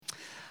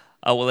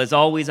Well, as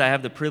always, I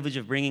have the privilege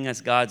of bringing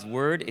us God's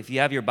Word. If you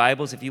have your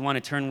Bibles, if you want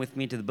to turn with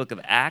me to the book of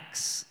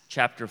Acts,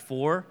 chapter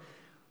 4,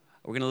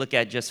 we're going to look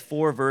at just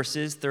 4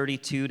 verses,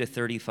 32 to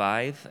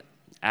 35.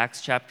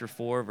 Acts chapter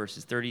 4,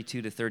 verses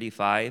 32 to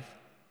 35.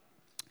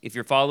 If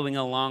you're following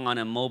along on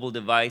a mobile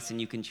device and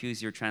you can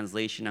choose your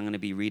translation, I'm going to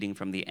be reading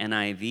from the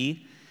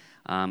NIV,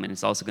 and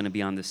it's also going to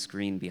be on the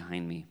screen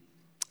behind me.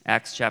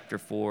 Acts chapter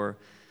 4,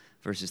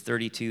 verses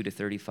 32 to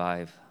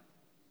 35.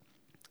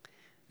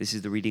 This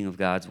is the reading of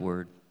God's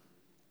Word.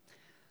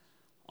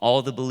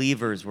 All the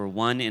believers were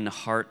one in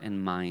heart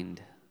and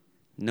mind.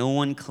 No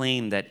one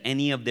claimed that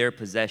any of their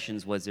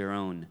possessions was their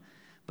own,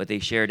 but they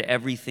shared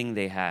everything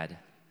they had.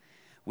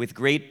 With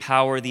great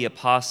power, the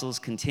apostles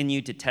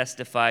continued to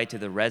testify to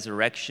the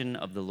resurrection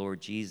of the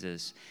Lord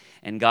Jesus,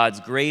 and God's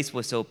grace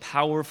was so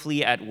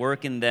powerfully at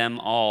work in them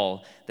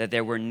all that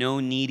there were no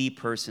needy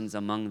persons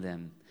among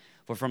them.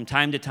 For from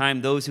time to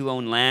time, those who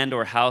owned land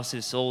or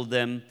houses sold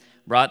them,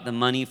 brought the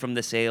money from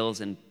the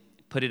sales, and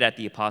put it at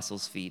the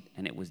apostles' feet,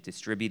 and it was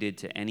distributed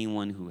to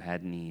anyone who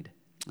had need.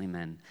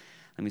 Amen.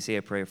 Let me say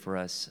a prayer for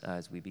us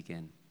as we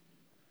begin.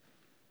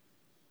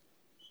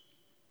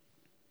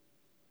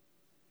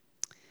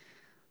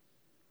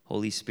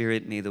 Holy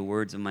Spirit, may the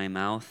words of my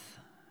mouth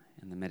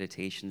and the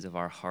meditations of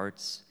our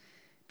hearts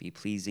be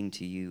pleasing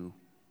to you,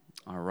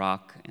 our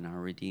rock and our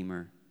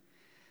redeemer.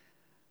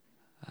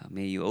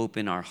 May you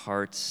open our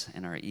hearts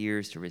and our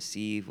ears to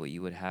receive what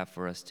you would have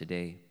for us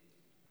today.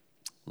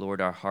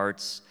 Lord, our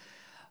hearts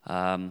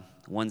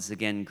once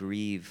again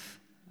grieve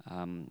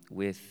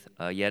with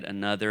yet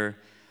another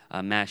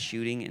mass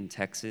shooting in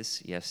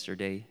Texas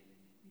yesterday.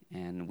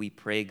 And we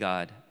pray,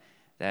 God,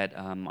 that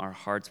our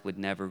hearts would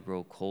never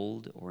grow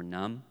cold or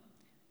numb,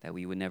 that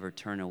we would never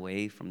turn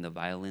away from the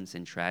violence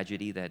and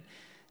tragedy that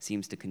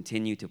seems to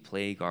continue to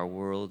plague our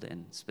world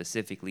and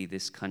specifically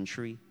this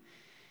country.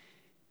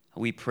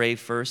 We pray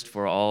first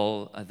for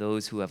all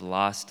those who have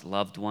lost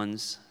loved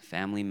ones,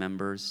 family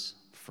members,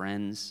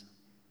 friends.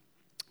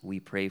 We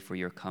pray for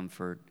your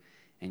comfort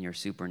and your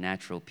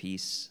supernatural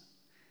peace.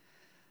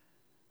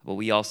 But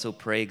we also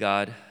pray,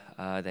 God,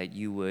 that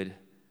you would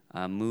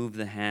move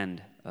the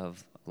hand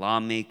of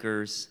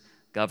lawmakers,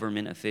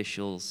 government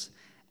officials,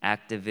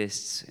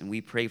 activists, and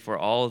we pray for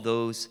all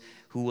those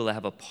who will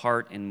have a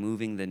part in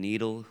moving the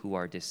needle, who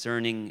are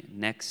discerning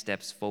next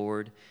steps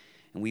forward.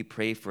 And we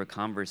pray for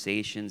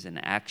conversations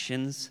and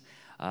actions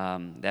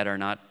that are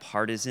not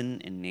partisan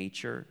in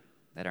nature,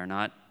 that are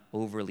not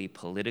overly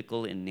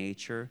political in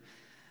nature,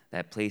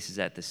 that places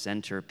at the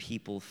center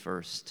people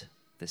first,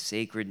 the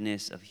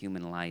sacredness of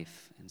human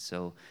life. And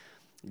so,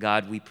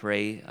 God, we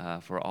pray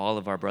for all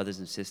of our brothers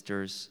and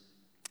sisters,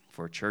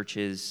 for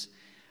churches,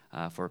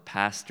 for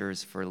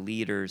pastors, for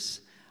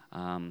leaders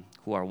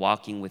who are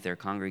walking with their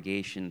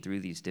congregation through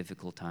these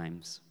difficult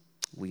times.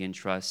 We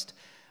entrust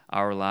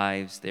our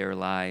lives, their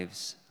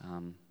lives,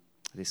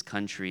 this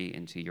country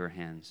into your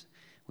hands.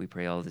 We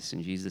pray all this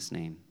in Jesus'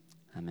 name.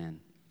 Amen.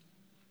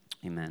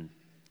 Amen.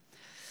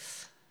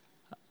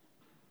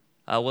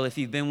 Well, if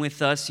you've been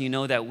with us, you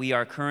know that we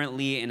are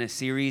currently in a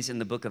series in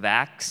the book of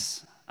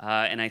Acts.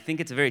 And I think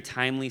it's a very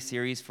timely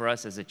series for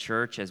us as a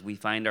church as we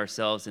find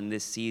ourselves in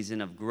this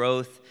season of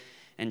growth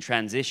and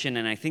transition.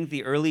 And I think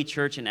the early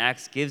church in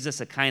Acts gives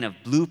us a kind of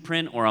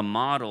blueprint or a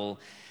model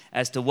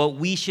as to what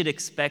we should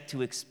expect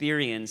to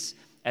experience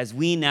as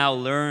we now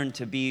learn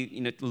to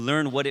be,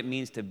 learn what it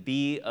means to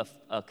be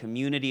a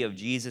community of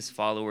Jesus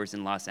followers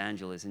in Los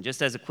Angeles. And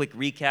just as a quick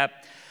recap,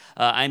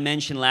 I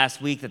mentioned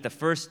last week that the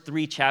first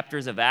 3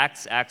 chapters of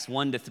Acts, Acts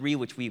 1 to 3,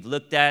 which we've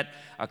looked at,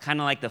 are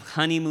kind of like the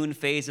honeymoon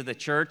phase of the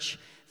church.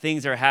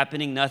 Things are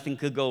happening, nothing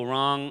could go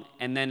wrong.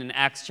 And then in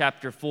Acts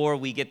chapter 4,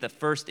 we get the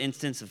first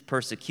instance of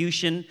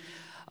persecution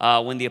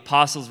when the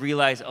apostles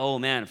realize, oh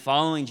man,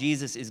 following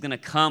Jesus is going to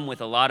come with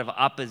a lot of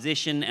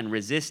opposition and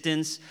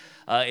resistance.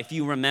 If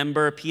you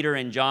remember, Peter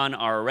and John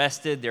are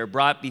arrested. They're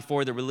brought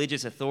before the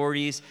religious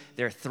authorities.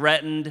 They're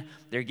threatened.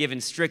 They're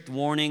given strict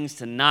warnings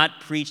to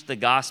not preach the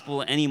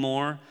gospel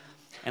anymore.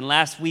 And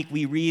last week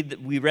we read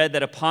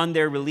that upon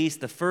their release,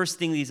 the first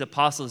thing these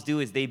apostles do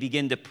is they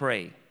begin to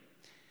pray.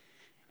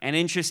 And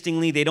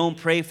interestingly, they don't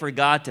pray for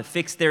God to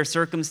fix their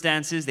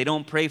circumstances. They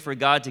don't pray for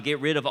God to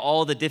get rid of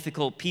all the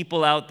difficult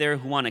people out there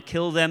who want to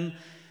kill them.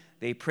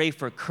 They pray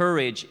for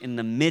courage in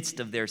the midst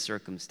of their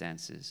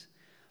circumstances.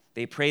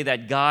 They pray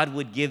that God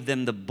would give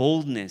them the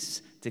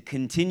boldness to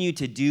continue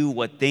to do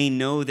what they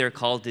know they're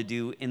called to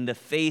do in the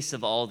face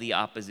of all the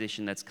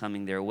opposition that's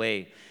coming their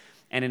way.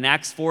 And in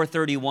Acts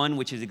 4:31,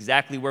 which is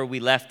exactly where we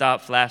left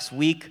off last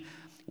week,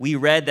 we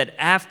read that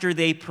after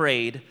they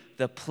prayed,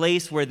 the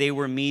place where they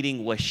were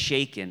meeting was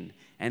shaken,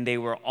 and they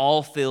were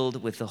all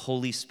filled with the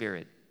Holy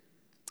Spirit.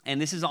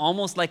 And this is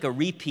almost like a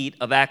repeat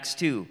of Acts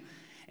 2.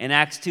 In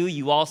Acts 2,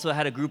 you also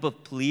had a group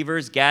of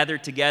believers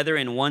gathered together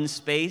in one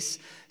space.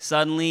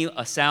 Suddenly,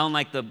 a sound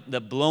like the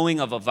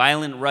blowing of a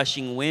violent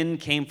rushing wind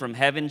came from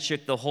heaven,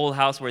 shook the whole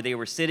house where they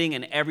were sitting,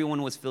 and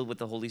everyone was filled with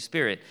the Holy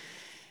Spirit.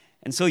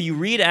 And so you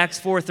read Acts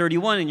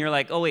 4:31, and you're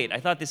like, oh wait, I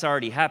thought this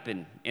already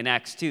happened in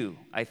Acts 2.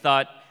 I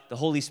thought the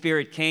Holy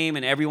Spirit came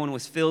and everyone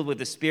was filled with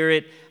the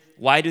Spirit.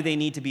 Why do they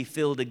need to be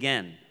filled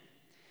again?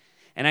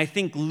 And I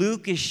think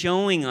Luke is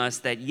showing us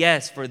that,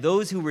 yes, for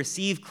those who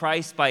receive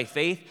Christ by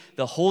faith,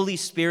 the Holy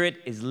Spirit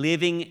is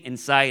living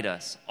inside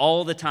us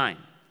all the time.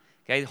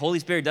 Okay? The Holy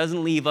Spirit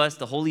doesn't leave us.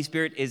 The Holy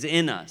Spirit is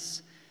in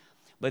us.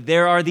 But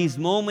there are these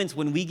moments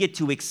when we get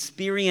to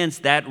experience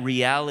that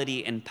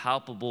reality in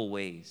palpable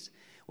ways,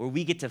 where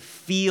we get to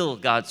feel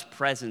God's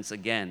presence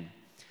again.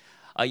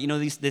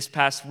 This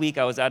past week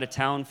I was out of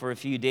town for a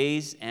few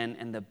days,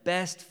 and the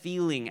best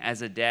feeling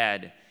as a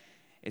dad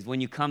is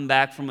when you come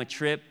back from a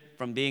trip,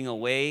 from being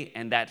away,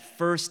 and that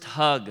first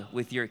hug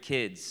with your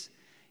kids,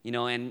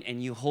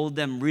 and you hold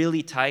them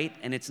really tight,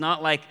 and it's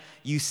not like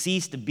you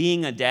ceased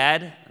being a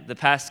dad the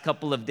past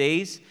couple of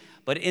days,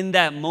 but in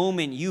that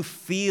moment, you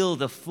feel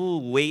the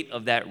full weight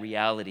of that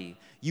reality.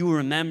 You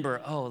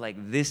remember,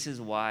 this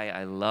is why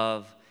I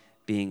love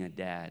being a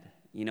dad,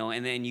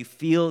 and then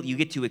you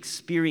get to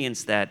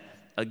experience that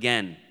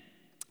again.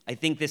 I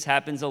think this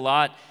happens a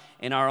lot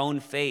in our own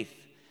faith.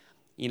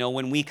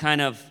 When we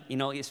kind of,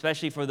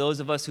 especially for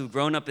those of us who've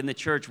grown up in the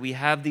church, we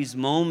have these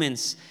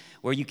moments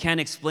where you can't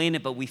explain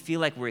it, but we feel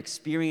like we're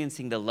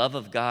experiencing the love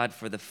of God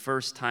for the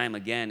first time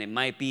again. It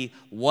might be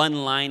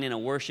one line in a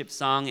worship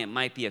song. It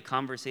might be a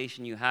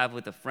conversation you have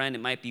with a friend.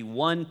 It might be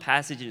one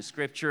passage in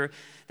Scripture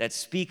that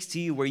speaks to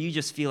you where you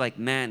just feel like,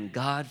 man,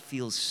 God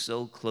feels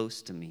so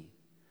close to me.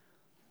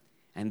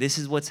 And this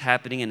is what's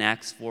happening in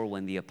Acts 4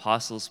 when the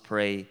apostles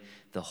pray.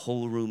 The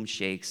whole room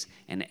shakes,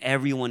 and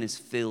everyone is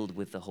filled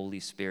with the Holy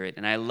Spirit.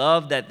 And I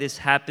love that this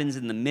happens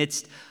in the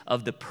midst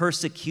of the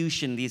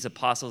persecution these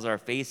apostles are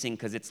facing,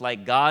 because it's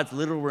like God's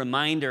little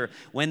reminder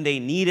when they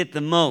need it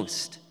the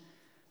most.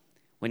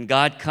 When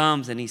God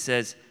comes and he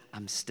says,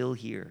 I'm still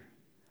here.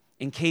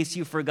 In case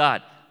you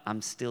forgot,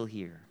 I'm still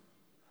here.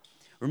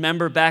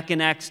 Remember back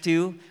in Acts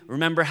 2?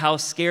 Remember how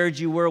scared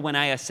you were when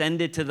I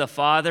ascended to the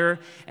Father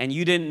and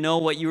you didn't know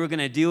what you were going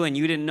to do and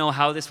you didn't know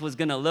how this was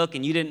going to look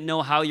and you didn't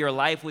know how your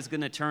life was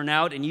going to turn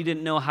out and you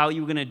didn't know how you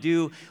were going to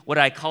do what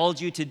I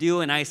called you to do.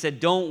 And I said,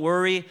 don't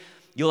worry,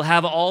 you'll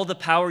have all the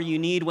power you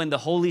need when the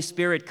Holy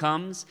Spirit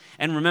comes.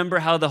 And remember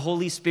how the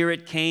Holy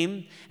Spirit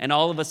came and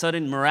all of a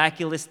sudden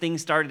miraculous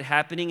things started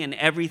happening and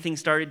everything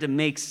started to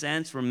make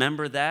sense.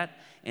 Remember that?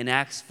 In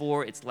Acts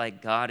 4, it's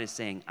like God is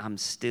saying, I'm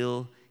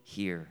still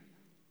here.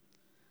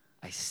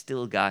 I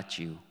still got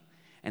you,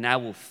 and I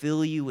will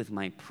fill you with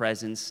my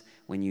presence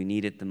when you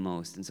need it the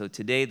most. And so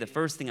today, the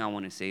first thing I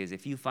want to say is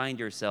if you find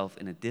yourself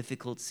in a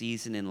difficult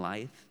season in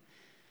life,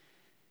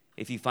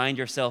 if you find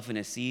yourself in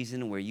a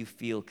season where you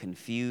feel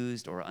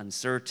confused or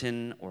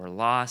uncertain or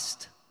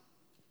lost,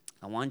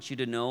 I want you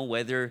to know,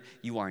 whether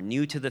you are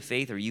new to the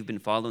faith or you've been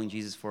following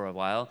Jesus for a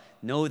while,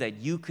 know that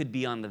you could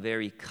be on the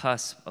very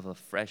cusp of a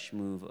fresh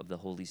move of the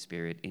Holy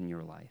Spirit in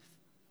your life.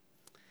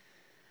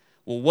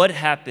 Well, what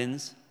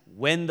happens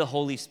when the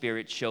Holy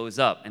Spirit shows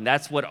up? And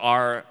that's what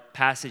our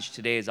passage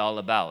today is all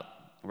about,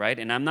 right?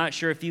 And I'm not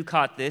sure if you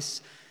caught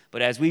this,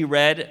 but as we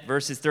read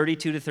verses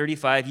 32 to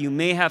 35, you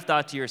may have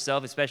thought to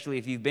yourself, especially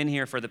if you've been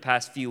here for the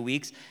past few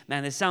weeks,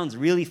 man, this sounds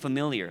really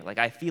familiar. Like,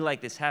 I feel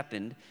like this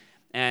happened,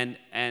 and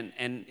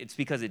it's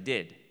because it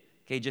did.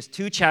 Okay, just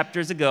 2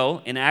 chapters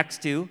ago in Acts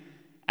 2,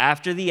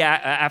 after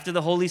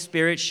the Holy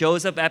Spirit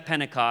shows up at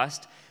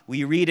Pentecost,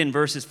 we read in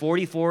verses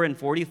 44 and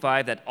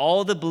 45 that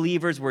all the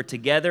believers were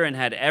together and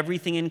had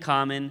everything in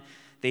common.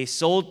 They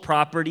sold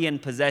property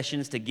and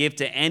possessions to give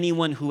to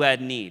anyone who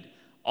had need.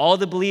 All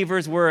the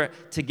believers were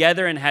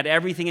together and had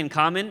everything in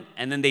common,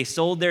 and then they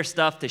sold their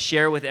stuff to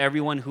share with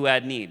everyone who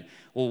had need.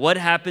 Well, what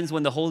happens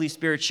when the Holy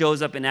Spirit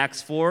shows up in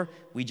Acts 4?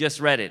 We just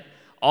read it.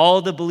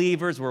 All the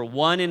believers were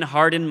one in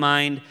heart and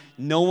mind.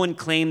 No one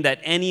claimed that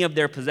any of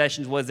their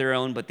possessions was their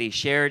own, but they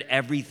shared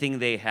everything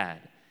they had.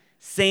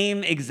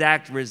 Same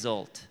exact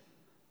result.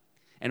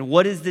 And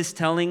what is this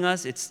telling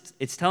us?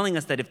 It's telling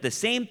us that if the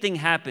same thing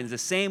happens the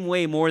same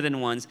way more than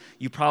once,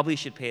 you probably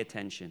should pay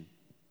attention.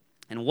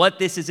 And what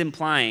this is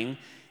implying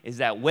is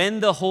that when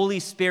the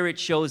Holy Spirit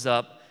shows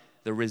up,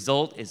 the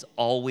result is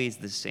always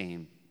the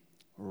same: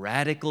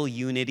 radical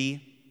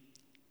unity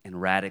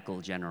and radical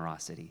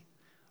generosity.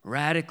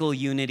 Radical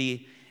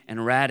unity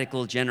and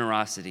radical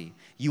generosity.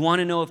 You want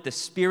to know if the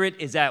Spirit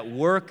is at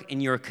work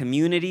in your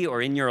community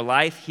or in your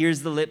life?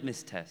 Here's the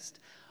litmus test.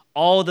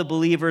 All the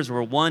believers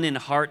were one in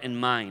heart and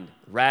mind.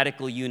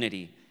 Radical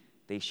unity.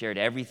 They shared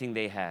everything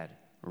they had.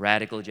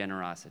 Radical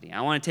generosity.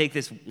 I want to take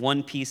this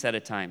one piece at a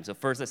time. So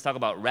first, let's talk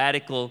about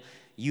radical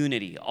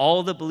unity.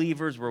 All the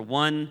believers were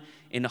one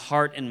in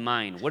heart and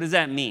mind. What does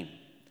that mean?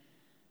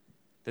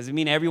 Does it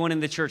mean everyone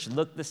in the church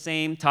looked the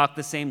same, talked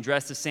the same,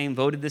 dressed the same,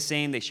 voted the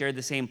same, they shared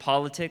the same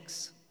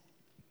politics?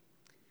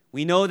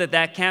 We know that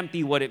that can't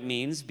be what it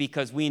means,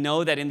 because we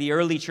know that in the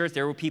early church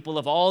there were people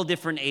of all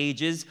different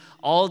ages,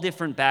 all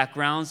different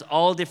backgrounds,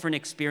 all different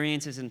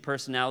experiences and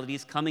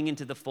personalities coming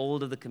into the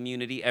fold of the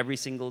community every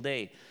single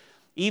day.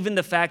 Even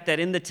the fact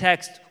that in the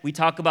text we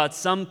talk about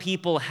some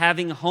people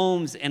having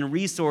homes and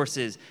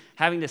resources,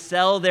 having to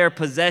sell their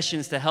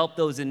possessions to help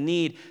those in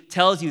need,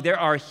 tells you there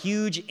are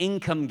huge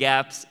income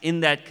gaps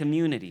in that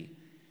community.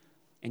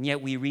 And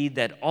yet we read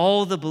that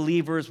all the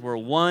believers were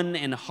one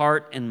in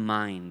heart and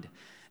mind.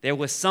 There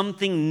was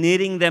something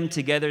knitting them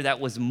together that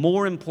was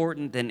more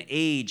important than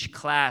age,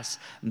 class,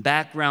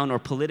 background, or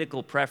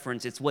political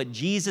preference. It's what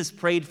Jesus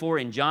prayed for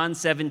in John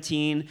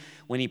 17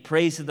 when he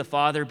prays to the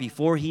Father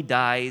before he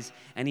dies.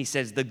 And he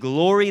says, "The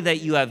glory that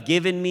you have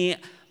given me,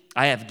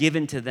 I have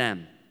given to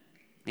them."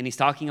 And he's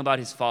talking about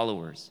his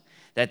followers,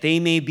 that they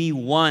may be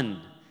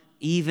one,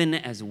 even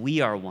as we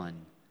are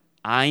one.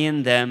 I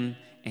and them,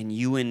 and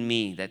you and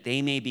me, that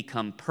they may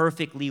become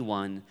perfectly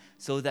one,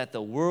 so that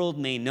the world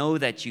may know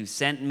that you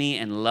sent me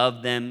and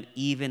loved them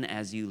even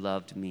as you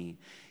loved me.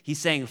 He's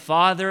saying,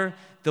 Father,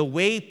 the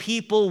way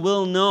people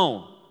will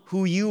know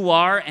who you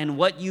are and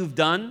what you've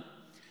done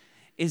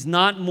is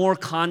not more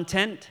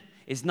content,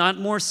 it's not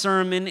more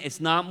sermon,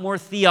 it's not more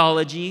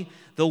theology.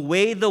 The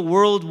way the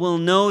world will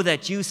know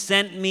that you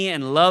sent me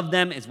and loved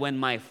them is when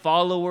my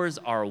followers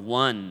are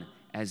one,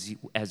 as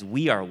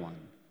we are one.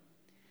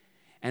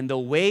 And the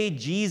way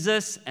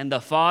Jesus and the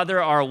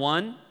Father are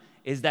one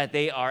is that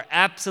they are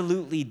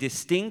absolutely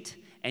distinct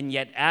and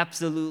yet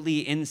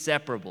absolutely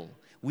inseparable.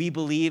 We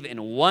believe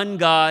in one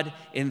God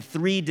in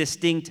three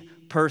distinct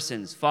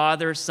persons,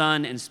 Father,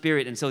 Son, and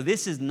Spirit. And so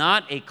this is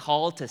not a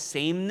call to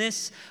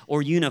sameness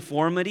or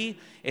uniformity.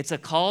 It's a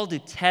call to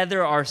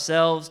tether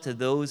ourselves to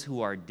those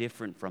who are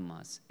different from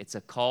us. It's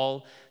a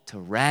call to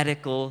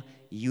radical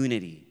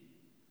unity.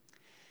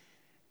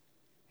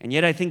 And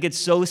yet I think it's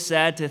so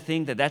sad to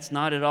think that that's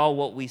not at all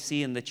what we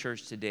see in the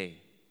church today.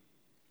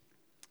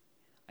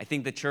 I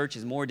think the church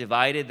is more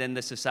divided than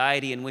the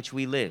society in which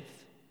we live.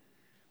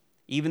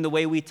 Even the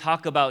way we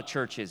talk about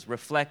churches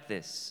reflect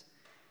this.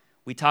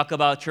 We talk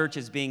about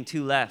churches being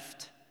too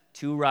left,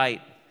 too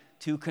right,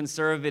 too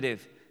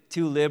conservative,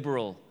 too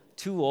liberal,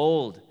 too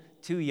old,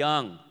 too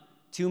young,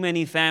 too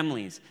many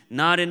families,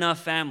 not enough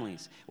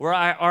families. Where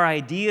our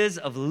ideas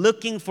of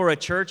looking for a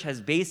church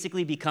has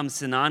basically become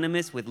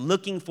synonymous with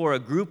looking for a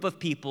group of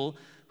people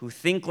who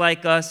think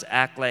like us,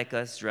 act like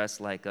us, dress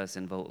like us,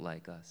 and vote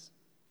like us.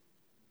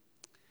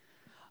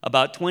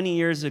 About 20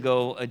 years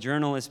ago, a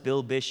journalist,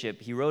 Bill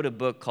Bishop, he wrote a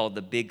book called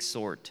The Big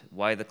Sort,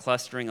 Why the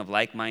Clustering of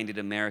Like-Minded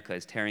America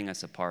is Tearing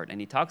Us Apart. And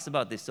he talks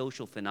about this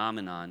social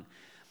phenomenon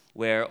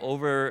where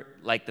over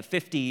like the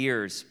 50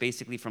 years,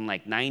 basically from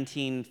like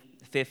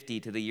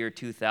 1950 to the year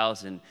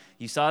 2000,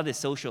 you saw this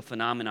social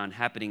phenomenon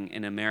happening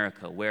in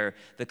America where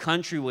the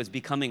country was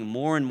becoming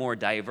more and more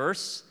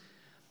diverse.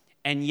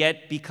 And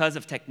yet, because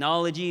of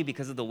technology,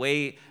 because of the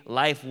way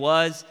life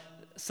was,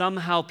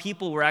 somehow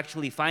people were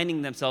actually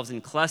finding themselves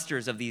in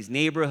clusters of these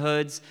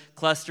neighborhoods,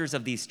 clusters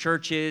of these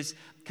churches,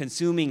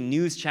 consuming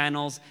news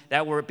channels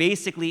that were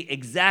basically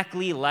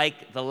exactly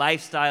like the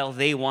lifestyle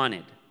they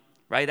wanted,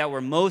 right? That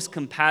were most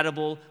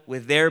compatible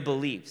with their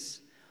beliefs.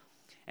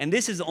 And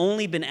this has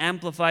only been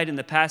amplified in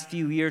the past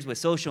few years with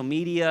social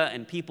media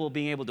and people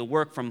being able to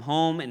work from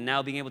home and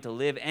now being able to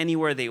live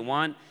anywhere they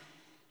want.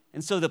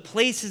 And so the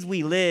places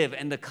we live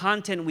and the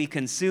content we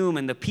consume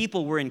and the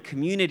people we're in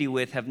community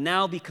with have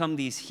now become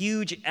these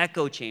huge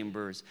echo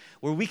chambers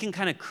where we can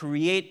kind of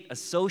create a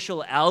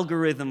social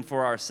algorithm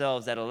for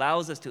ourselves that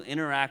allows us to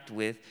interact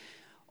with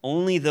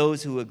only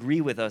those who agree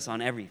with us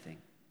on everything.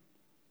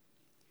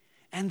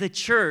 And the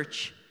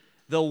church,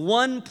 the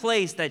one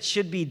place that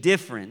should be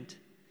different,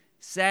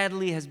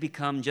 sadly has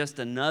become just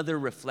another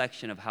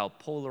reflection of how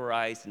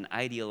polarized and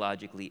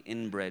ideologically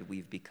inbred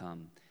we've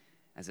become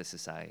as a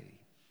society.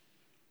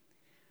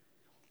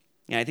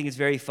 And I think it's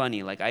very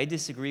funny. Like, I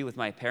disagree with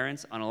my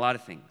parents on a lot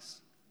of things,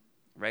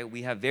 right?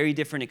 We have very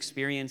different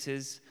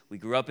experiences. We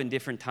grew up in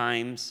different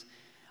times.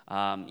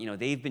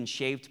 They've been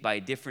shaped by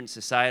different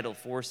societal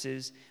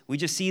forces. We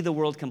just see the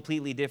world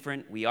completely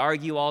different. We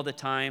argue all the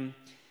time.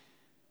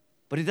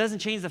 But it doesn't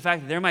change the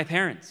fact that they're my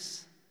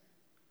parents.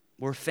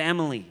 We're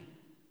family.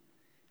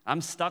 I'm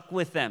stuck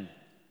with them,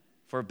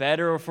 for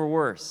better or for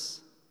worse.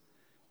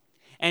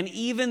 And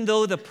even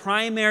though the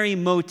primary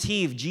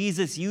motif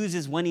Jesus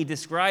uses when he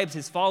describes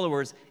his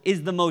followers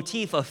is the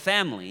motif of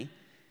family,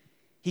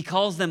 he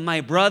calls them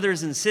my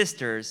brothers and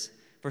sisters.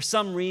 For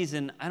some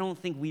reason, I don't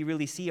think we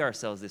really see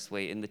ourselves this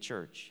way in the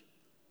church.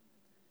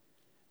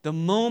 The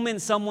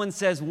moment someone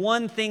says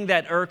one thing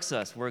that irks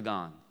us, we're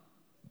gone.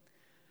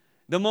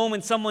 The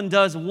moment someone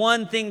does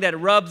one thing that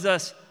rubs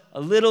us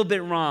a little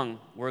bit wrong,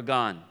 we're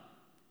gone.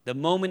 The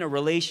moment a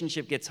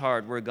relationship gets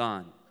hard, we're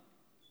gone.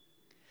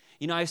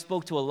 I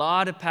spoke to a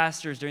lot of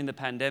pastors during the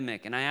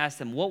pandemic, and I asked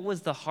them, what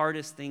was the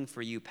hardest thing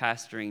for you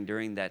pastoring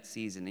during that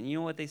season? And you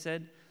know what they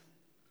said?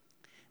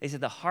 They said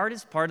the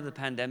hardest part of the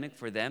pandemic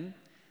for them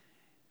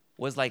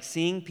was like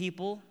seeing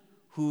people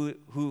who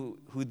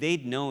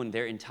they'd known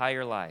their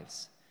entire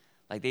lives.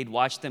 Like they'd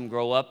watched them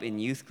grow up in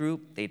youth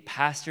group. They'd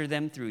pastor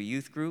them through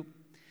youth group.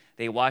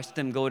 They watched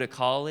them go to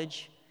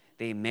college.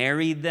 They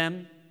married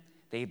them.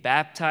 They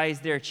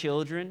baptized their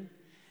children.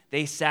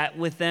 They sat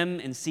with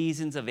them in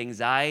seasons of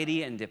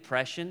anxiety and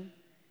depression.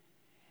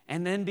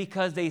 And then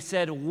because they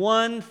said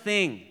one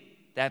thing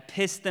that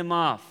pissed them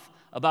off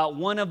about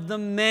one of the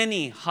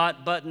many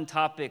hot button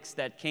topics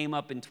that came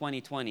up in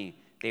 2020,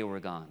 they were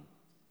gone.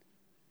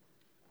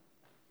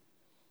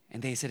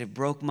 And they said, it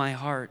broke my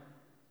heart.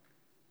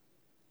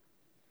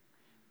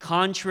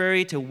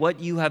 Contrary to what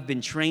you have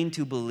been trained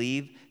to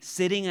believe,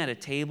 sitting at a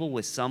table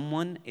with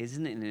someone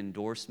isn't an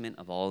endorsement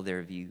of all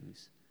their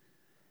views.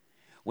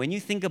 When you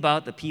think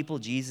about the people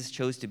Jesus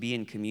chose to be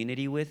in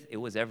community with, it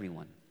was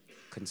everyone.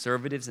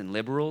 Conservatives and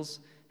liberals,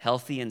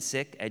 healthy and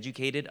sick,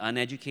 educated,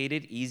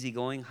 uneducated,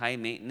 easygoing, high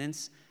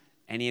maintenance,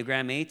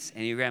 Enneagram 8s,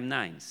 Enneagram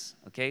 9s,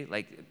 okay?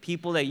 Like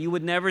people that you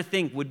would never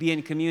think would be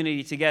in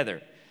community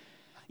together.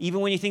 Even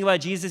when you think about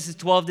Jesus'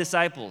 12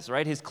 disciples,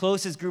 right? His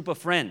closest group of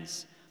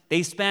friends.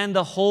 They spanned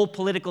the whole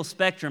political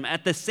spectrum.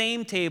 At the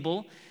same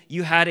table,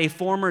 you had a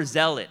former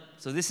zealot.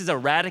 So this is a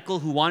radical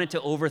who wanted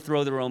to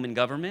overthrow the Roman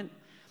government.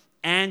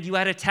 And you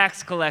had a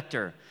tax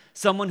collector,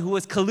 someone who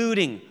was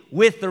colluding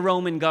with the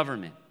Roman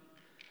government.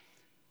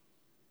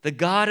 The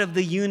God of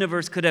the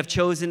universe could have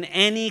chosen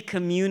any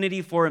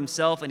community for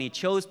himself, and he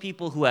chose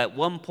people who at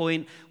one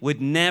point would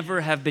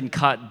never have been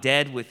caught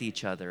dead with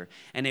each other.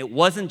 And it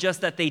wasn't just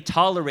that they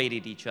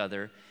tolerated each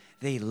other,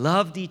 they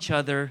loved each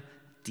other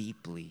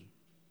deeply.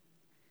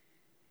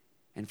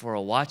 And for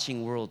a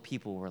watching world,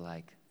 people were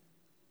like,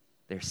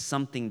 there's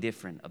something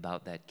different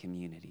about that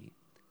community.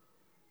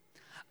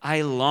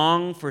 I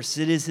long for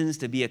citizens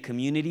to be a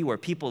community where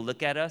people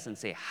look at us and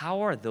say,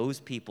 how are those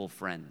people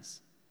friends?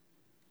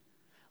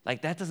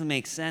 Like, that doesn't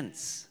make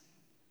sense.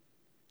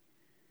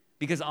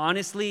 Because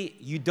honestly,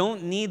 you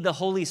don't need the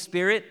Holy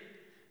Spirit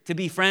to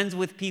be friends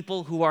with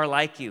people who are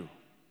like you.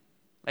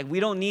 Like, we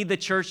don't need the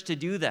church to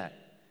do that.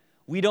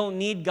 We don't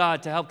need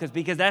God to help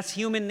because that's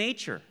human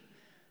nature,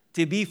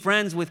 to be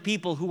friends with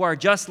people who are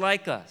just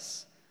like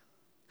us,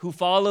 who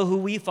follow who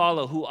we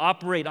follow, who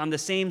operate on the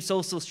same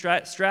social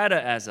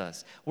strata as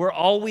us. We're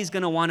always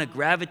going to want to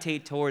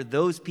gravitate toward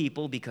those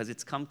people because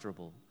it's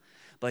comfortable.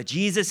 But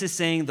Jesus is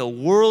saying the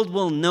world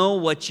will know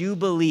what you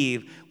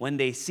believe when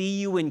they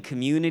see you in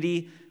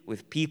community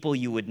with people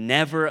you would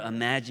never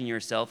imagine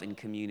yourself in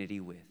community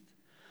with.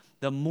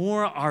 The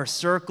more our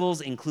circles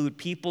include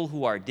people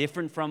who are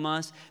different from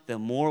us, the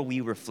more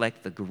we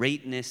reflect the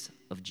greatness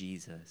of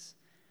Jesus.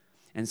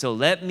 And so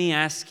let me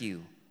ask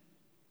you,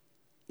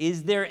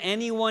 is there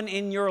anyone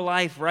in your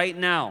life right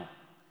now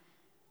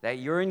that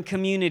you're in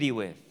community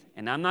with?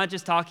 And I'm not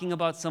just talking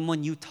about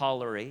someone you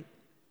tolerate,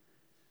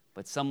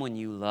 but someone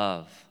you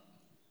love,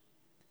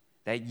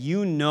 that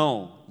you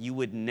know you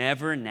would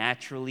never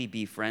naturally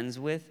be friends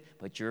with,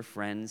 but you're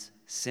friends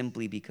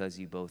simply because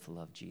you both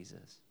love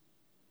Jesus.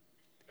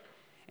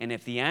 And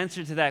if the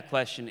answer to that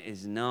question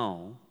is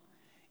no,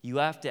 you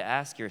have to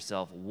ask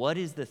yourself, what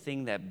is the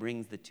thing that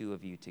brings the two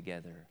of you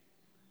together,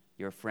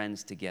 your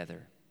friends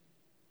together?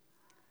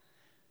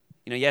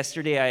 You know,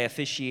 yesterday I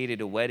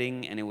officiated a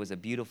wedding, and it was a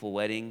beautiful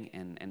wedding,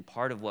 and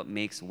part of what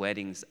makes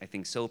weddings, I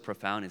think, so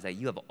profound is that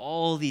you have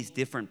all these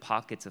different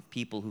pockets of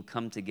people who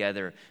come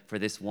together for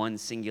this one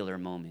singular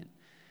moment,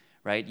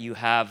 right? You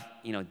have,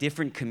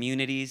 different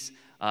communities.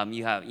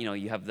 You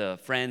have the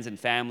friends and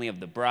family of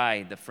the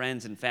bride, the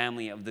friends and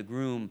family of the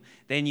groom.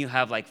 Then you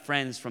have like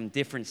friends from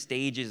different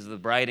stages of the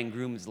bride and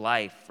groom's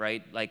life,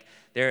 right? Like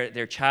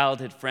their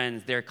childhood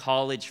friends, their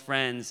college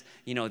friends,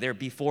 their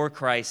before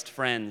Christ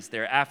friends,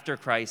 their after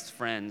Christ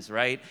friends,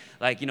 right?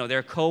 Like,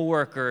 their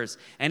coworkers.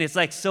 And it's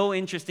like so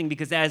interesting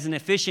because as an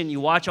officiant, you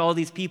watch all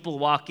these people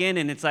walk in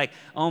and it's like,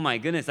 oh my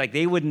goodness, like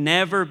they would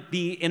never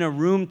be in a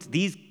room,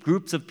 these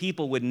groups of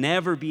people would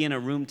never be in a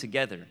room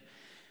together.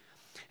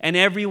 And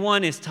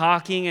everyone is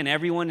talking and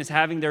everyone is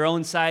having their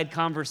own side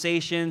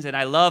conversations. And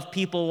I love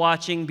people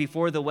watching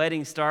before the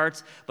wedding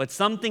starts. But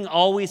something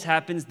always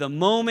happens the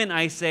moment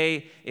I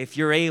say, if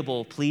you're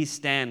able, please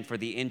stand for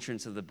the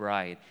entrance of the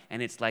bride.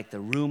 And it's like the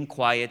room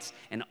quiets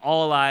and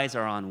all eyes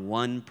are on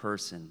one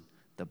person,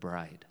 the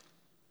bride.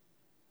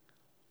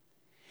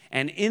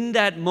 And in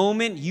that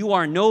moment, you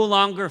are no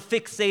longer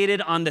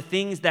fixated on the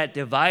things that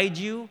divide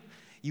you.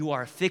 You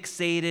are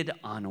fixated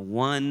on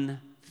one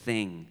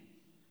thing.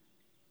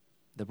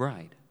 The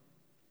bride.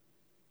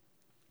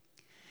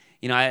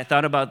 I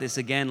thought about this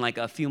again, like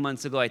a few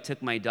months ago, I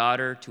took my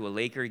daughter to a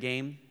Laker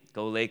game.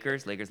 Go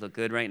Lakers. Lakers look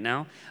good right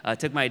now.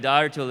 Took my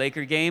daughter to a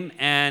Laker game,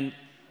 and,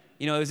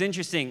 it was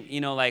interesting.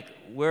 Like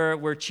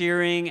we're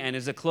cheering, and it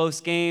was a close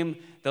game.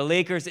 The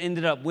Lakers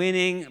ended up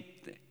winning.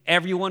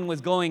 Everyone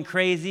was going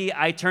crazy.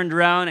 I turned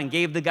around and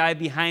gave the guy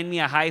behind me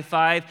a high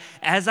five.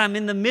 As I'm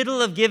in the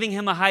middle of giving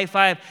him a high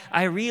five,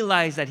 I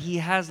realized that he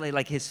has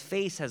like his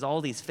face has all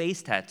these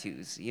face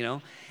tattoos,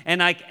 And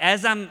like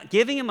as I'm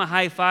giving him a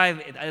high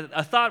five,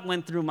 a thought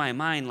went through my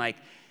mind like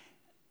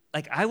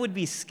I would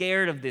be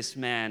scared of this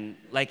man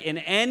like in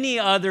any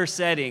other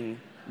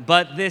setting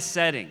but this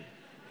setting.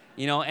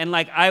 And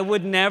like I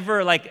would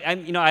never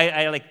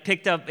I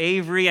picked up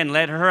Avery and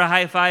let her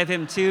high five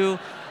him too.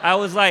 I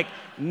was like,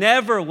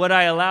 never would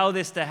I allow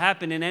this to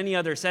happen in any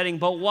other setting.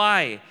 But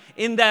why?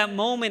 In that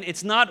moment,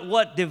 it's not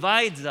what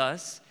divides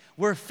us.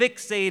 We're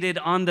fixated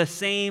on the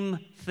same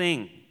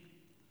thing.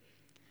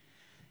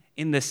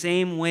 In the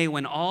same way,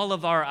 when all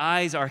of our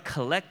eyes are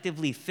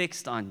collectively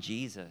fixed on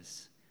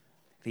Jesus,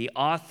 the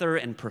author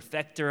and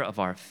perfecter of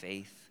our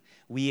faith,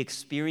 we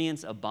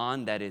experience a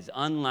bond that is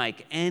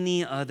unlike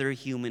any other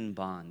human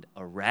bond,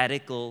 a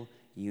radical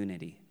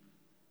unity.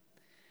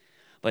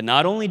 But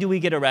not only do we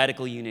get a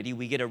radical unity,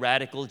 we get a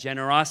radical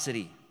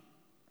generosity.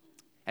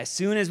 As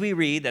soon as we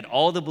read that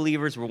all the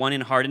believers were one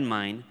in heart and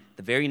mind,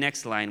 the very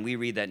next line we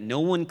read that no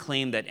one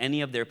claimed that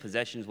any of their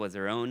possessions was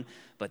their own,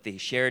 but they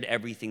shared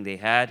everything they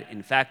had.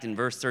 In fact, in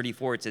verse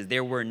 34, it says,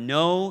 there were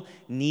no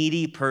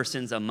needy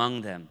persons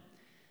among them.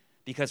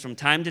 Because from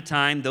time to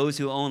time, those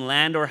who owned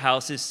land or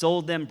houses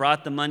sold them,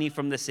 brought the money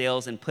from the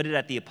sales, and put it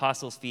at the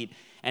apostles' feet,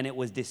 and it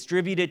was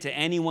distributed to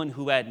anyone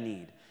who had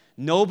need.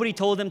 Nobody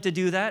told them to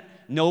do that.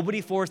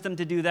 Nobody forced them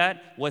to do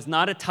that. Was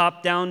not a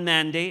top-down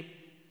mandate.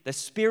 The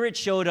Spirit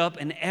showed up,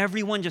 and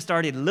everyone just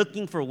started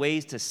looking for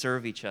ways to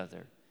serve each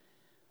other.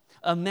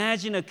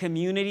 Imagine a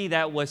community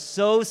that was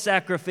so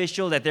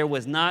sacrificial that there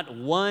was not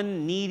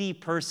one needy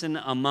person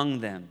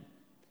among them.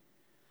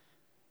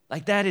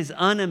 Like, that is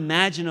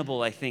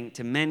unimaginable, I think,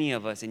 to many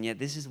of us, and yet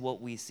this is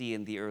what we see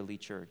in the early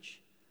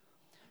church.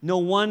 No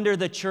wonder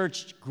the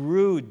church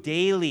grew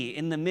daily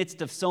in the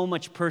midst of so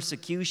much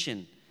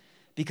persecution,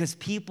 because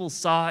people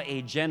saw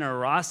a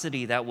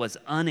generosity that was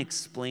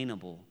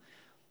unexplainable.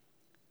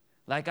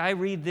 Like, I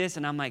read this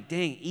and I'm like,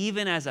 dang,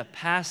 even as a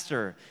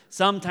pastor,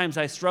 sometimes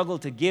I struggle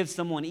to give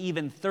someone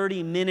even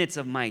 30 minutes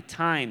of my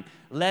time,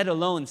 let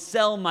alone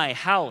sell my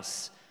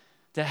house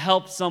to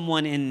help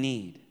someone in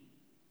need.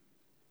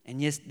 And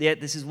yes,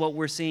 yet this is what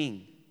we're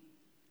seeing.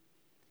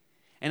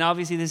 And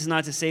obviously, this is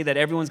not to say that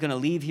everyone's going to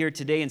leave here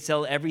today and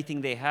sell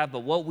everything they have, but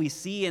what we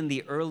see in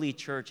the early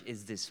church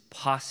is this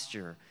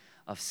posture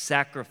of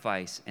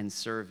sacrifice and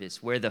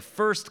service, where the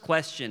first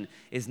question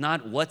is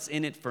not what's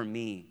in it for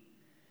me,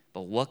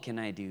 but what can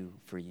I do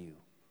for you?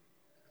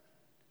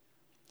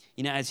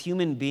 You know, as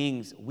human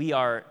beings, we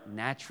are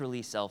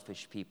naturally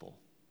selfish people.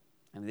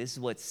 I mean, this is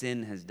what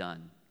sin has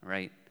done,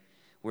 right?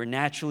 We're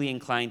naturally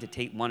inclined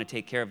to want to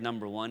take care of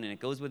number one, and it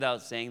goes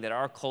without saying that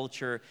our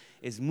culture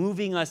is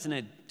moving us in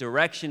a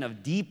direction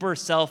of deeper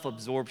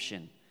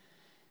self-absorption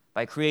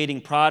by creating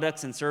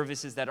products and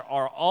services that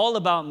are all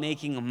about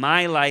making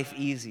my life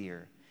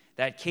easier,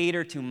 that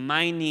cater to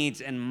my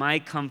needs and my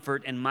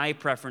comfort and my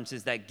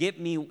preferences, that get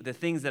me the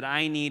things that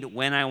I need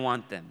when I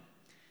want them.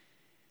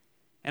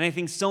 And I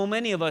think so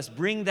many of us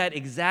bring that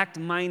exact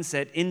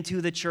mindset into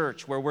the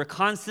church, where we're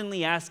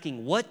constantly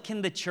asking, what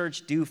can the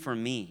church do for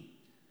me?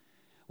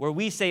 Where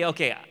we say,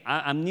 okay,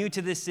 I'm new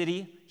to this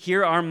city.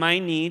 Here are my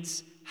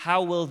needs.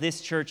 How will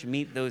this church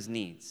meet those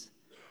needs?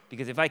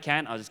 Because if I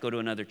can't, I'll just go to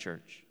another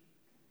church.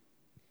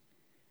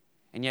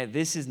 And yet,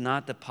 this is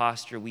not the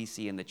posture we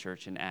see in the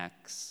church in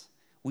Acts.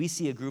 We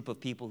see a group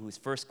of people whose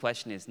first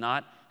question is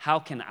not, how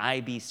can I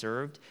be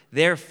served?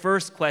 Their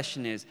first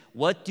question is,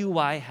 what do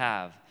I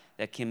have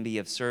that can be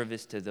of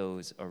service to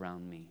those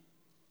around me?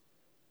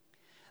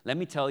 Let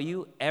me tell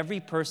you, every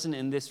person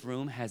in this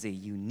room has a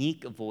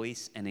unique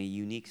voice and a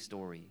unique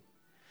story.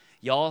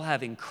 Y'all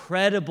have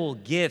incredible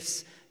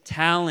gifts,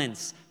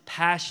 talents,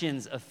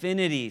 passions,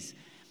 affinities.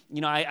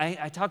 You know,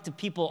 I talk to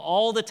people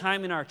all the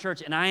time in our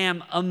church, and I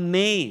am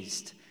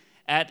amazed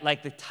at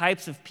like the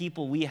types of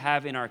people we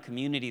have in our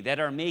community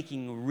that are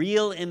making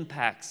real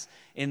impacts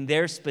in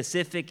their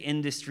specific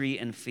industry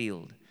and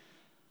field.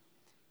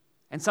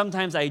 And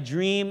sometimes I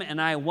dream and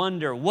I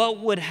wonder what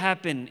would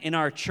happen in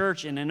our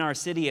church and in our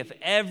city if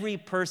every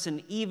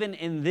person, even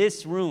in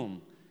this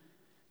room,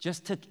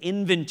 just took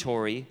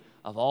inventory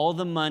of all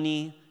the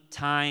money,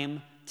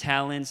 time,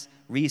 talents,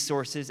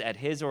 resources at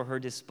his or her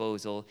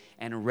disposal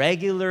and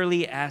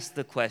regularly asked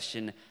the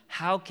question,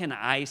 how can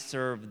I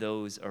serve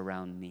those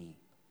around me?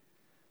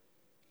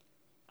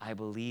 I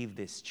believe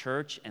this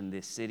church and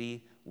this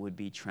city would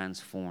be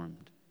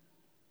transformed.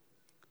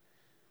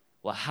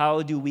 Well,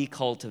 how do we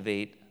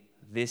cultivate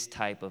this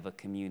type of a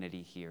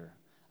community here?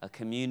 A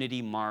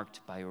community marked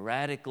by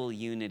radical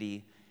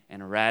unity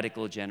and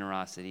radical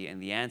generosity.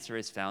 And the answer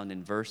is found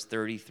in verse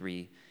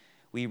 33.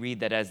 We read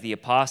that as the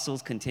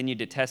apostles continued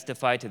to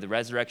testify to the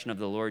resurrection of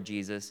the Lord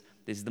Jesus,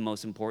 this is the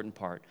most important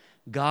part,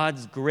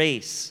 God's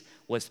grace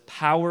was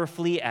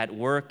powerfully at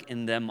work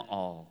in them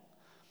all.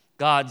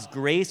 God's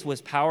grace was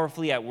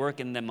powerfully at work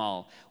in them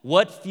all.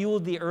 What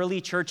fueled the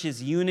early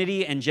church's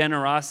unity and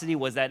generosity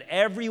was that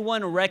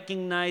everyone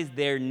recognized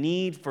their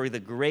need for the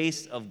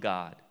grace of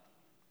God.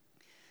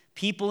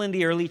 People in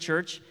the early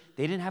church,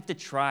 they didn't have to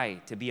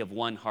try to be of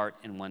one heart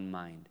and one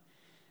mind.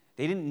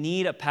 They didn't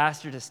need a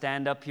pastor to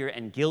stand up here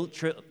and guilt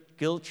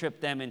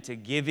trip them into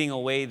giving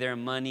away their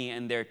money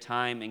and their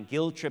time and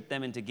guilt trip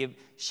them into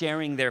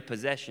sharing their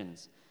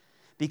possessions.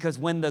 Because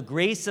when the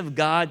grace of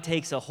God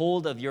takes a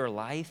hold of your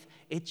life,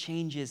 it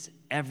changes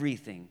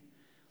everything.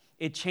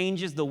 It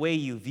changes the way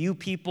you view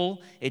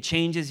people. It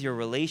changes your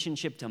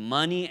relationship to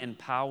money and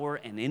power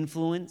and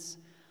influence.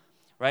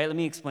 Right? Let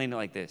me explain it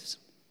like this.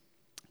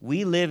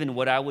 We live in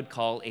what I would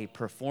call a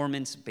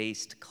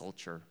performance-based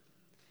culture,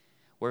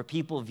 where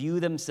people view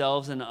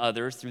themselves and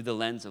others through the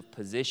lens of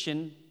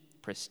position,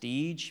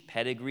 prestige,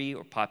 pedigree,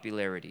 or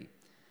popularity.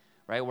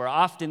 Right? Where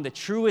often the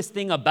truest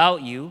thing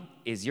about you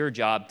is your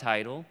job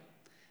title,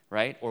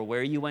 right? Or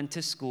where you went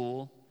to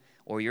school,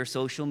 or your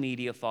social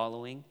media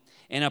following.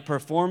 In a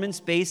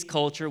performance-based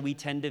culture, we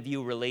tend to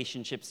view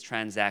relationships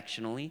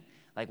transactionally.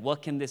 Like,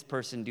 what can this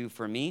person do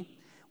for me?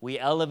 We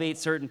elevate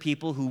certain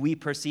people who we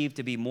perceive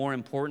to be more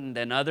important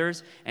than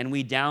others, and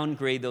we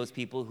downgrade those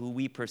people who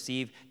we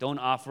perceive don't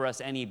offer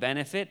us any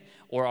benefit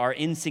or are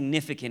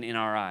insignificant in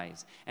our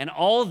eyes. And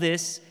all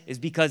this is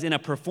because in a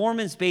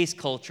performance-based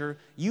culture,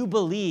 you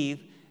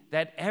believe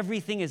that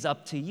everything is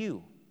up to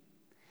you,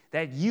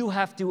 that you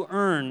have to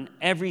earn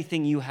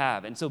everything you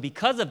have. And so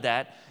because of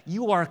that,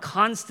 you are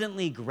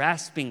constantly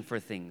grasping for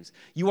things.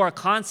 You are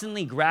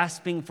constantly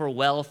grasping for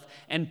wealth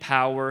and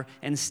power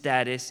and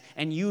status,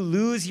 and you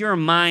lose your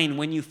mind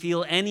when you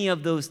feel any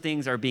of those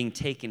things are being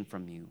taken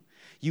from you.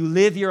 You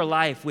live your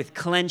life with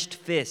clenched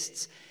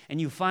fists,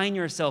 and you find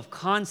yourself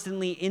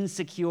constantly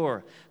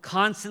insecure,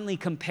 constantly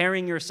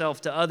comparing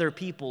yourself to other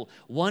people,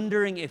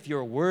 wondering if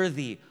you're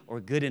worthy or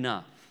good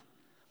enough.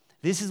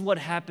 This is what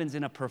happens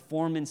in a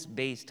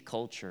performance-based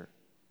culture.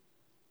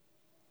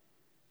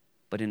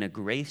 But in a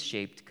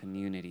grace-shaped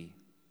community,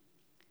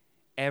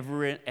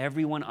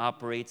 everyone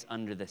operates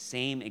under the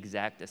same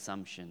exact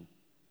assumption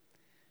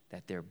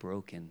that they're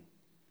broken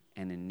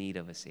and in need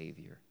of a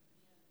Savior.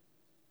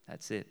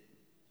 That's it.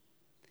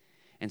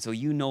 And so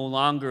you no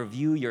longer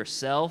view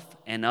yourself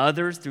and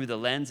others through the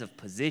lens of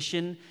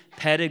position,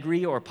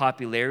 pedigree, or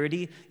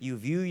popularity. You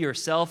view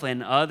yourself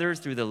and others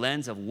through the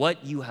lens of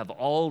what you have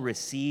all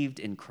received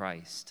in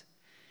Christ.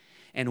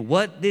 And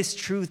what this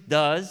truth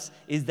does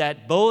is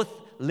that both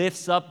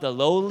lifts up the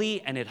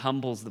lowly and it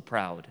humbles the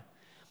proud.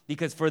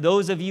 Because for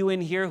those of you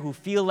in here who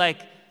feel like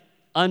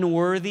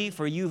unworthy,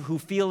 for you who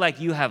feel like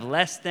you have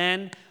less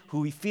than,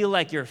 who feel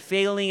like you're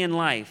failing in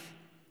life,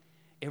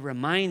 it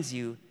reminds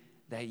you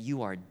that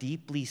you are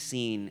deeply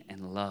seen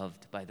and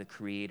loved by the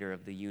Creator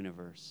of the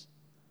universe.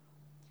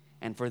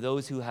 And for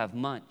those who have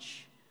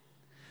much,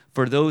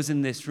 for those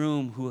in this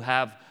room who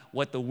have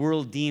what the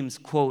world deems,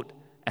 quote,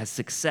 as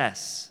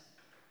success,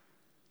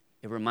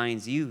 it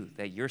reminds you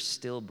that you're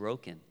still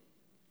broken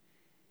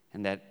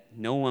and that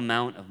no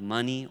amount of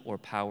money or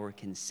power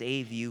can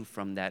save you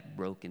from that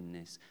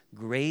brokenness.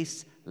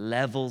 Grace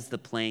levels the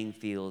playing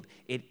field.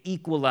 It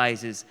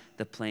equalizes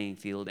the playing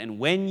field. And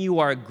when you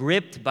are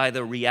gripped by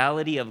the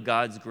reality of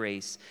God's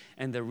grace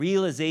and the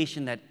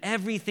realization that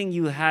everything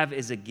you have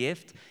is a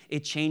gift,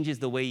 it changes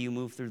the way you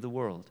move through the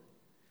world.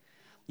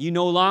 You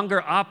no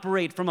longer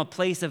operate from a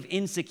place of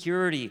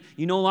insecurity.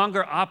 You no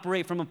longer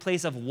operate from a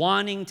place of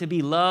wanting to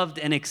be loved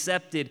and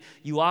accepted.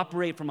 You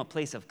operate from a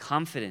place of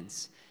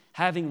confidence,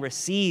 having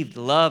received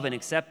love and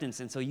acceptance.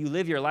 And so you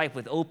live your life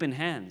with open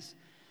hands,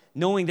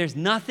 knowing there's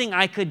nothing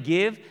I could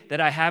give that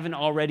I haven't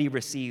already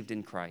received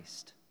in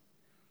Christ.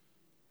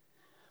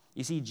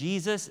 You see,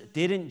 Jesus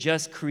didn't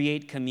just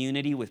create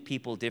community with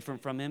people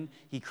different from him.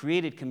 He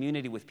created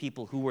community with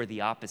people who were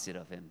the opposite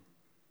of him.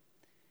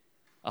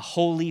 A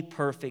holy,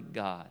 perfect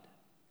God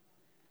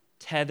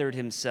tethered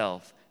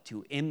himself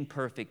to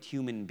imperfect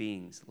human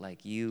beings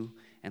like you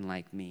and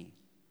like me.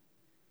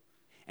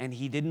 And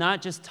he did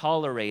not just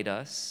tolerate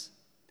us,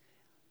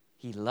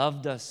 he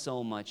loved us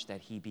so much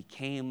that he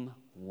became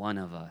one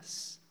of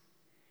us.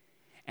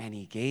 And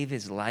he gave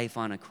his life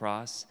on a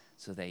cross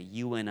so that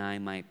you and I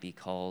might be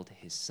called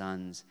his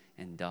sons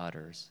and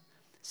daughters.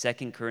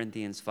 2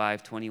 Corinthians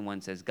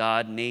 5:21 says,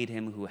 God made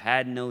him who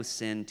had no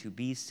sin to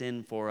be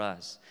sin for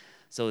us,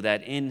 so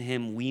that in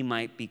him we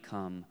might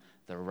become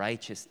the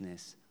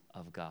righteousness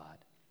of God.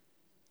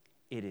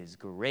 It is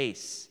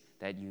grace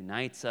that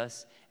unites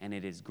us, and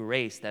it is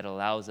grace that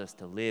allows us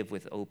to live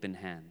with open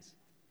hands.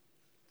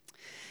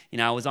 You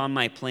know, I was on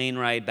my plane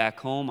ride back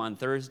home on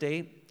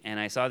Thursday, and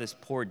I saw this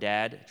poor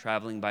dad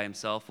traveling by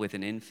himself with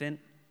an infant,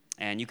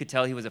 and you could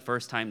tell he was a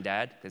first-time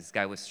dad because this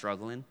guy was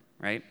struggling,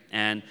 right?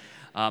 And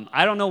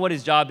I don't know what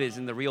his job is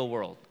in the real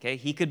world, okay?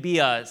 He could be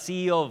a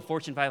CEO of a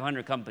Fortune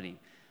 500 company,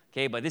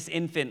 okay? But this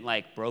infant,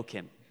 broke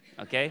him,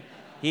 okay?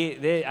 He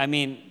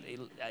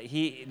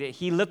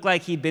looked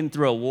like he'd been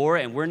through a war,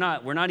 and we're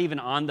not even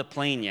on the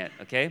plane yet,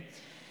 okay?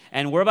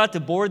 And we're about to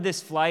board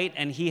this flight,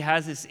 and he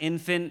has this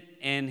infant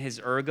in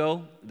his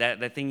ergo,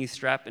 that thing you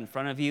strap in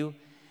front of you.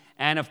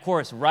 And of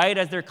course, right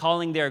as they're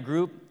calling their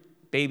group,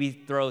 baby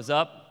throws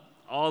up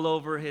all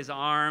over his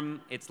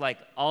arm. It's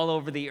all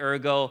over the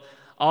ergo,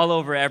 all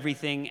over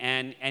everything.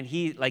 And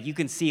he, you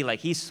can see,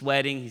 he's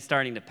sweating, he's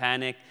starting to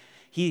panic.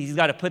 He's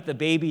got to put the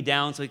baby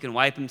down so he can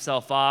wipe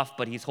himself off,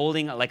 but he's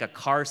holding a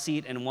car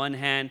seat in one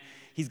hand.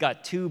 He's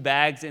got 2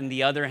 bags in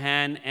the other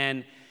hand,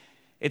 and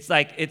it's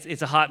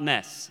a hot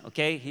mess,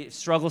 okay?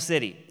 Struggle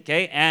city,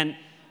 okay? And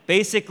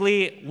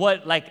basically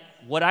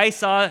what I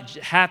saw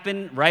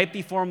happen right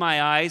before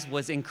my eyes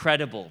was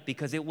incredible,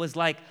 because it was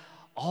like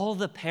all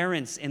the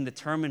parents in the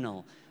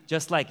terminal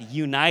just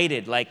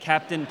united like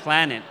Captain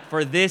Planet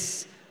for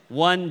this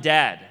one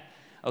dad,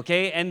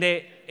 okay? And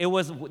it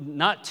was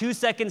not 2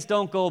 seconds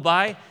don't go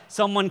by,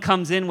 someone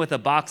comes in with a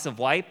box of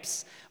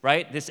wipes,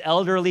 right? This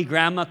elderly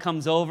grandma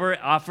comes over,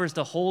 offers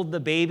to hold the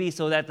baby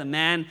so that the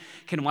man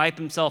can wipe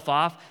himself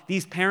off.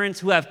 These parents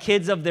who have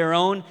kids of their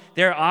own,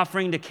 they're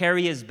offering to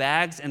carry his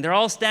bags, and they're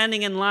all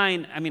standing in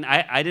line. I mean,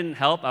 I didn't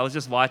help. I was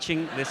just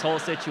watching this whole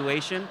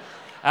situation.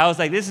 I was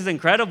like, this is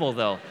incredible,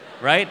 though,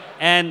 right?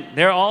 And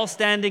they're all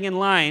standing in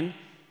line.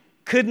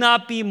 Could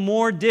not be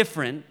more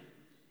different.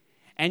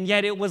 And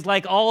yet it was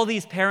like all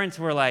these parents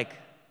were like,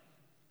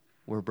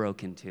 we're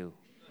broken too.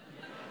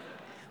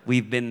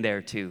 We've been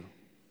there too.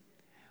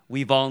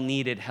 We've all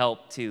needed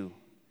help too.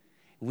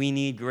 We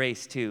need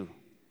grace too.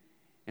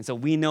 And so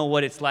we know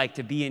what it's like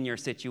to be in your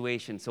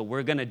situation. So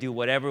we're going to do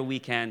whatever we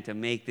can to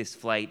make this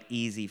flight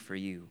easy for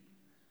you.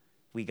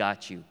 We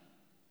got you.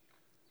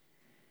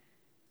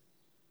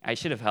 I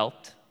should have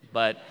helped,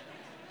 but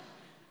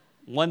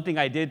one thing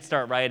I did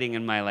start writing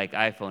in my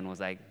iPhone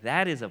was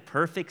that is a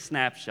perfect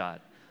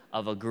snapshot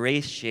of a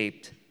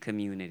grace-shaped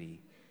community.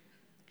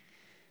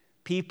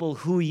 People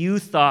who you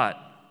thought,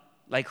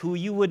 who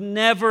you would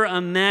never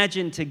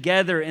imagine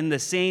together in the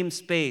same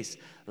space,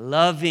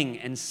 loving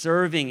and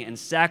serving and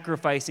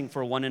sacrificing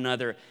for one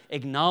another,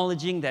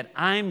 acknowledging that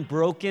I'm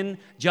broken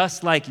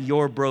just like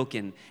you're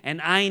broken,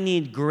 and I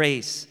need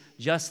grace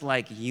just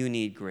like you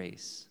need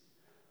grace.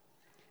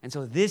 And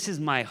so this is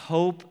my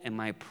hope and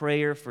my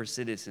prayer for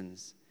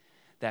Citizens,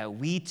 that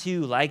we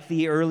too, like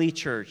the early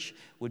church,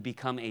 would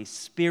become a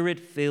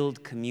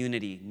spirit-filled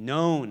community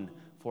known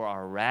for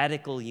our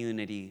radical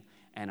unity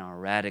and our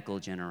radical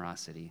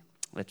generosity.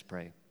 Let's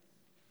pray.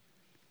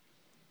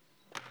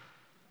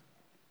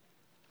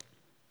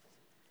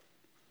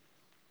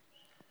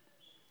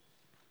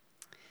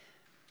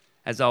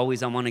 As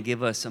always, I want to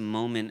give us a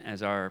moment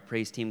as our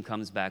praise team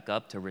comes back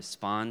up to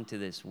respond to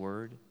this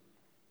word.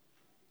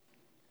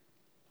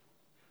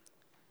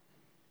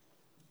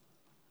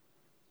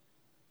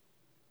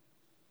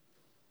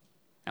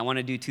 I want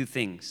to do two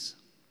things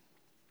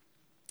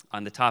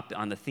on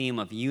the theme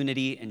of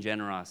unity and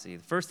generosity.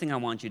 The first thing I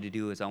want you to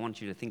do is I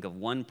want you to think of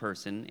one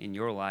person in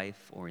your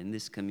life or in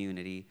this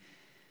community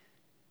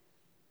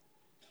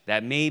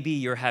that maybe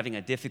you're having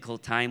a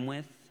difficult time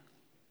with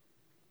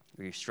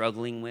or you're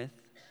struggling with.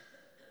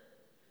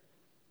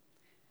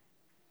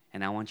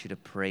 And I want you to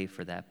pray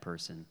for that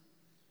person.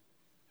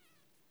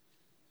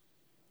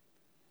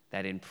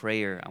 That in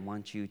prayer, I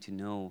want you to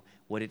know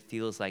what it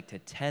feels like to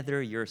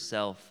tether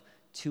yourself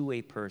to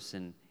a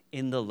person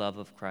in the love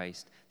of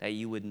Christ that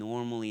you would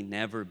normally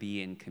never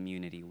be in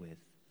community with.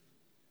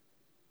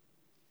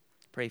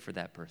 Pray for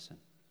that person.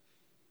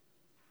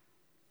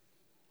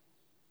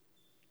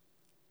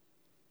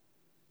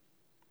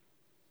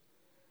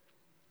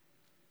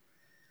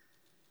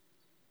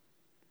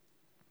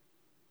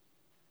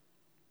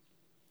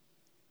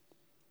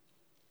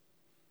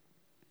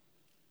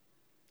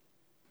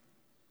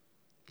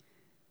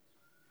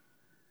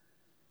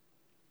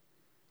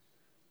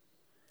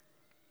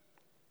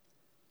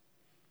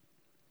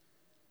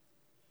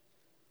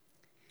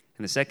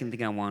 And the second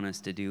thing I want us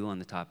to do on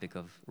the topic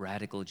of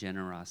radical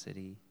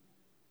generosity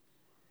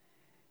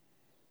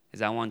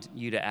is I want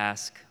you to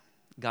ask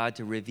God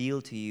to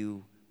reveal to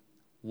you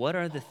what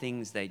are the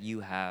things that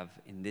you have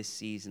in this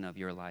season of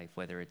your life,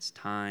 whether it's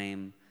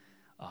time,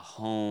 a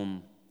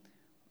home,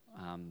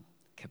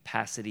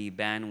 capacity,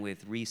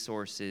 bandwidth,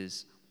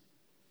 resources,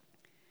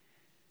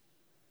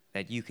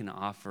 that you can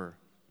offer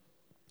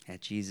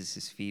at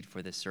Jesus' feet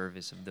for the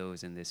service of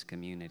those in this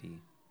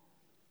community.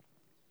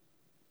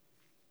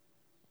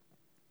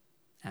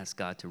 Ask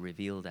God to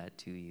reveal that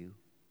to you.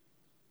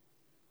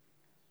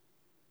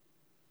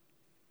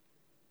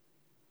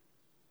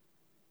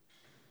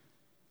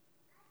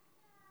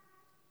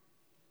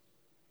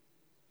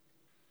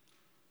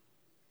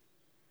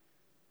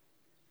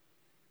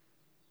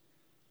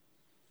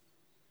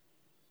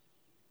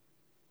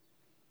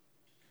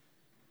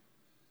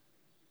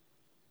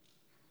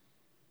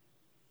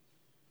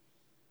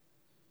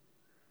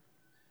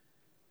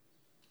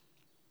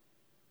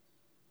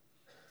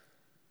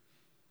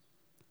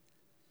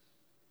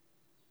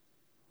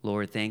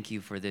 Lord, thank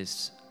you for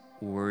this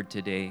word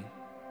today.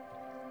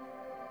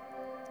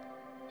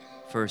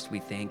 First, we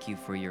thank you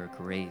for your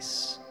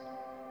grace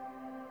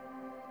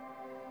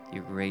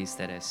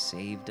that has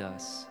saved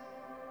us,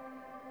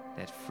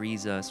 that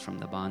frees us from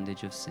the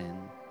bondage of sin,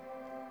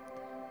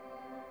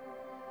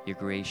 your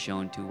grace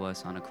shown to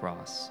us on a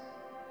cross.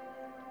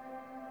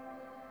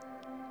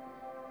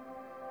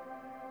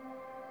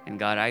 And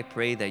God, I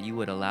pray that you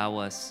would allow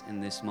us in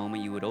this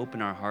moment, you would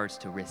open our hearts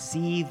to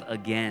receive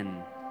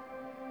again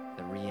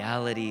the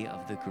reality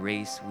of the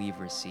grace we've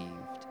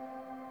received,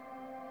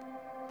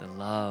 the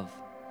love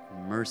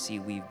and mercy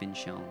we've been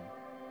shown.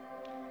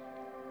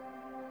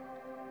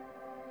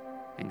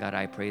 And God,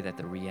 I pray that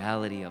the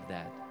reality of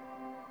that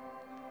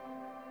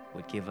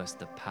would give us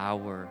the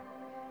power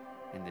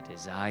and the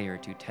desire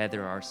to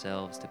tether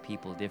ourselves to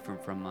people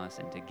different from us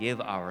and to give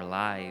our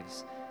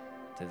lives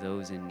to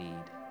those in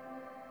need.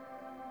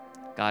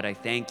 God, I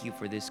thank you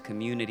for this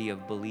community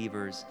of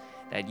believers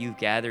that you've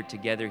gathered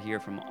together here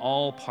from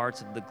all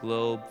parts of the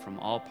globe, from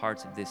all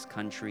parts of this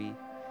country.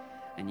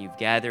 And you've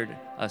gathered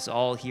us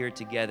all here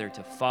together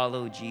to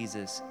follow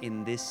Jesus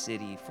in this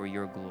city for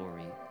your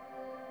glory.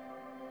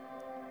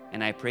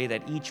 And I pray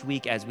that each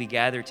week as we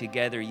gather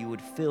together, you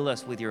would fill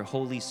us with your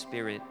Holy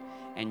Spirit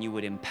and you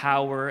would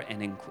empower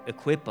and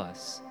equip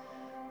us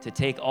to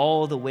take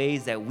all the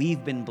ways that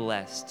we've been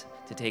blessed,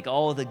 to take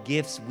all the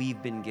gifts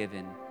we've been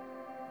given,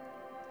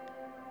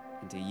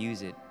 and to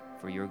use it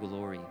for your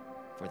glory,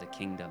 for the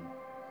kingdom.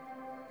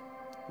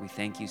 We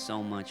thank you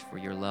so much for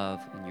your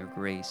love and your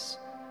grace.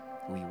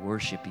 We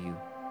worship you,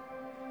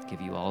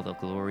 give you all the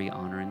glory,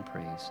 honor, and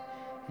praise.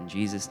 In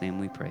Jesus' name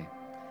we pray.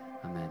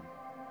 Amen.